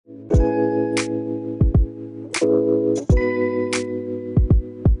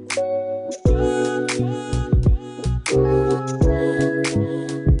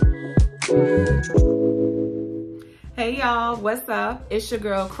It's your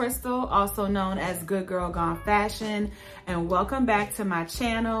girl Crystal, also known as Good Girl Gone Fashion, and welcome back to my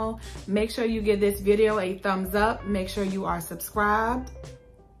channel. Make sure you give this video a thumbs up. Make sure you are subscribed.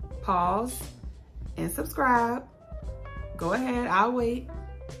 Pause and subscribe. Go ahead, I'll wait.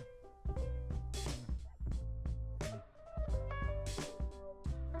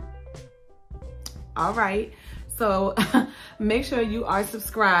 All right, so make sure you are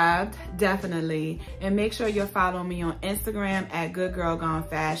subscribed, definitely. And make sure you're following me on Instagram at Good Girl Gone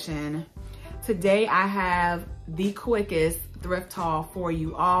Fashion. Today I have the quickest thrift haul for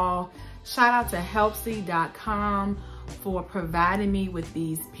you all. Shout out to Helpsy.com for providing me with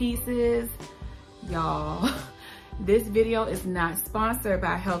these pieces. Y'all, this video is not sponsored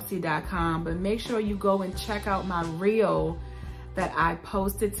by Helpsy.com, but make sure you go and check out my reel that I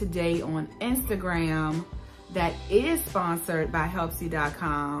posted today on Instagram that is sponsored by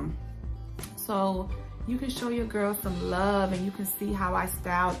Helpsy.com. So you can show your girl some love and you can see how I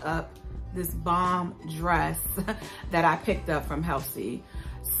styled up this bomb dress that I picked up from Helpsy.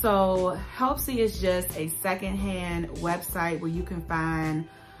 So Helpsy is just a secondhand website where you can find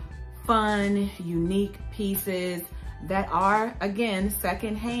fun, unique pieces that are, again,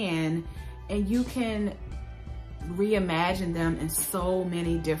 secondhand, and you can reimagine them in so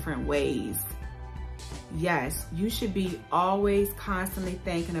many different ways. Yes, you should be always constantly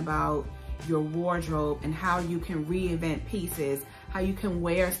thinking about your wardrobe and how you can reinvent pieces, how you can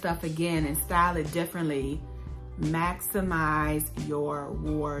wear stuff again and style it differently. Maximize your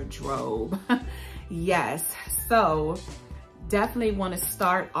wardrobe. Yes, so definitely want to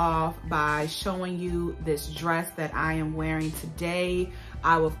start off by showing you this dress that I am wearing today.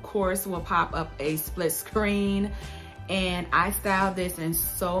 I, of course, will pop up a split screen, and I styled this in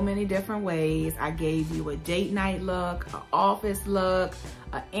so many different ways. I gave you a date night look, an office look,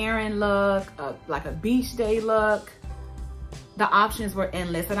 an errand look, like a beach day look. The options were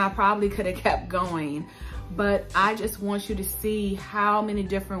endless, and I probably could have kept going, but I just want you to see how many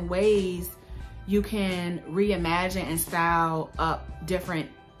different ways you can reimagine and style up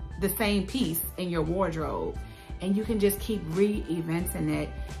the same piece in your wardrobe. And you can just keep reinventing it,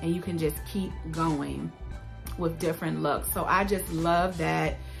 and you can just keep going with different looks. So I just love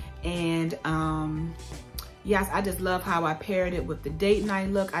that. And yes, I just love how I paired it with the date night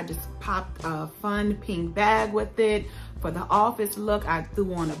look. I just popped a fun pink bag with it. For the office look, I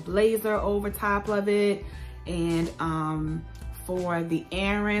threw on a blazer over top of it. And for the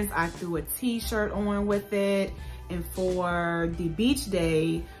errands, I threw a t-shirt on with it. And for the beach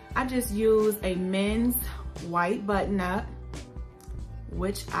day, I just used a men's white button-up,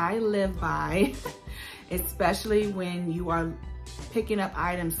 which I live by, especially when you are picking up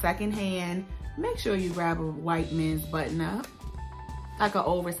items secondhand. Make sure you grab a white men's button-up, like an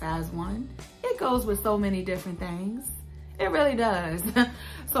oversized one. It goes with so many different things. It really does.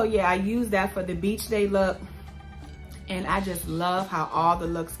 So yeah, I used that for the beach day look, and I just love how all the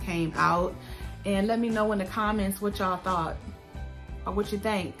looks came out. And let me know in the comments what y'all thought or what you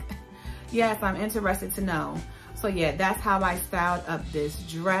think. Yes, I'm interested to know. So yeah, that's how I styled up this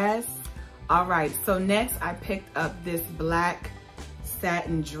dress. All right, so next I picked up this black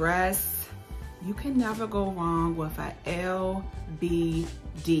satin dress. You can never go wrong with a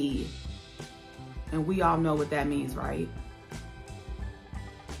LBD. And we all know what that means, right?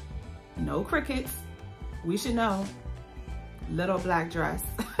 No crickets, we should know. Little black dress.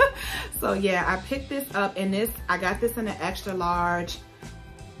 So yeah, I picked this up, and I got this in an extra large,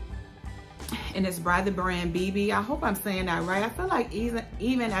 and it's by the brand BB. I hope I'm saying that right. I feel like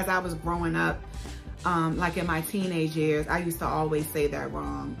even as I was growing up, like in my teenage years, I used to always say that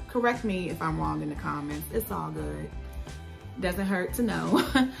wrong. Correct me if I'm wrong in the comments. It's all good. Doesn't hurt to know.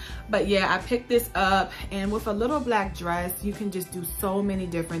 But yeah, I picked this up, and with a little black dress, you can just do so many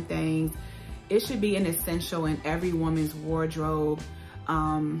different things. It should be an essential in every woman's wardrobe.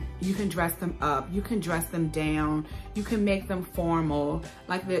 You can dress them up, you can dress them down, you can make them formal.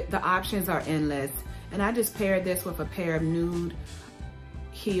 Like the options are endless. And I just paired this with a pair of nude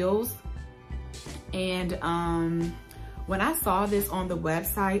heels. And when I saw this on the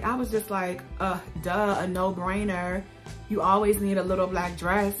website, I was just like, duh, a no-brainer. You always need a little black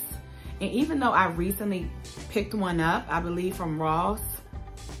dress. And even though I recently picked one up, I believe from Ross,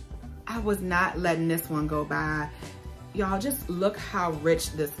 I was not letting this one go by. Y'all, just look how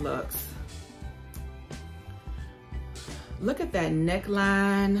rich this looks. Look at that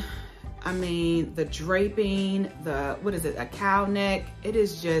neckline. I mean, the draping, what is it, a cow neck? It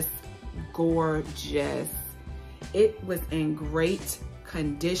is just gorgeous. It was in great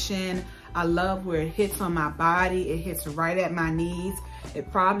condition. I love where it hits on my body. It hits right at my knees.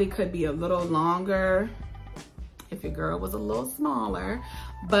 It probably could be a little longer if your girl was a little smaller,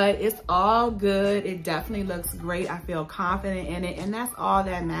 but it's all good. It definitely looks great. I feel confident in it, and that's all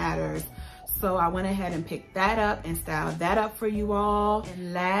that matters. So I went ahead and picked that up and styled that up for you all.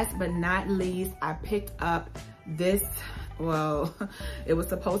 And last but not least, I picked up this, well, it was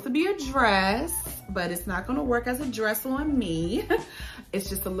supposed to be a dress, but it's not gonna work as a dress on me. It's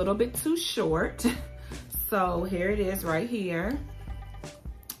just a little bit too short. So here it is right here.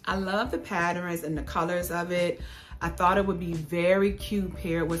 I love the patterns and the colors of it. I thought it would be very cute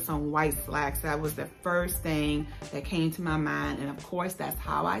paired with some white slacks. That was the first thing that came to my mind. And of course, that's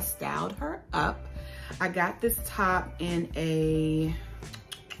how I styled her up. I got this top in a,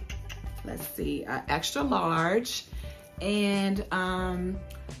 let's see, extra large. And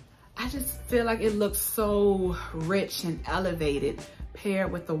I just feel like it looks so rich and elevated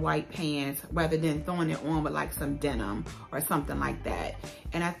paired with the white pants rather than throwing it on with like some denim or something like that.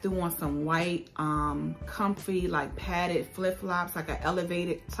 And I threw on some white comfy like padded flip-flops, like an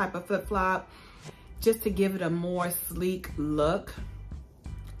elevated type of flip-flop, just to give it a more sleek look.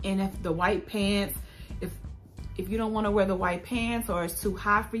 And if the white pants, if you don't want to wear the white pants or it's too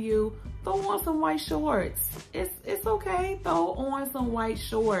hot for you, throw on some white shorts. It's okay, throw on some white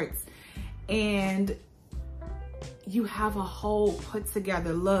shorts. And you have a whole put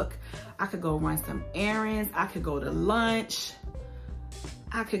together look. I could go run some errands. I could go to lunch.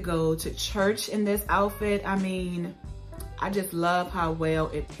 I could go to church in this outfit. I mean, I just love how well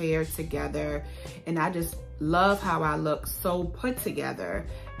it paired together. And I just love how I look so put together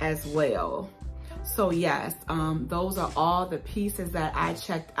as well. So yes, those are all the pieces that I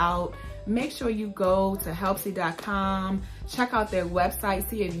checked out. Make sure you go to helpsy.com, check out their website,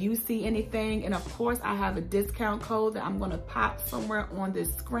 see if you see anything. And of course, I have a discount code that I'm gonna pop somewhere on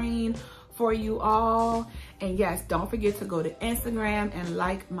this screen for you all. And yes, don't forget to go to Instagram and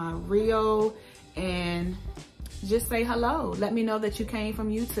like my reel and just say hello. Let me know that you came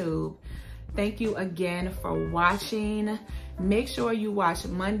from YouTube. Thank you again for watching. Make sure you watch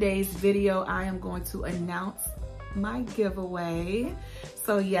Monday's video. I am going to announce my giveaway.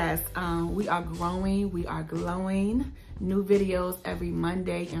 So yes, we are growing, we are glowing. New videos every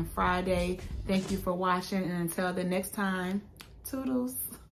Monday and Friday. Thank you for watching, and until the next time, toodles.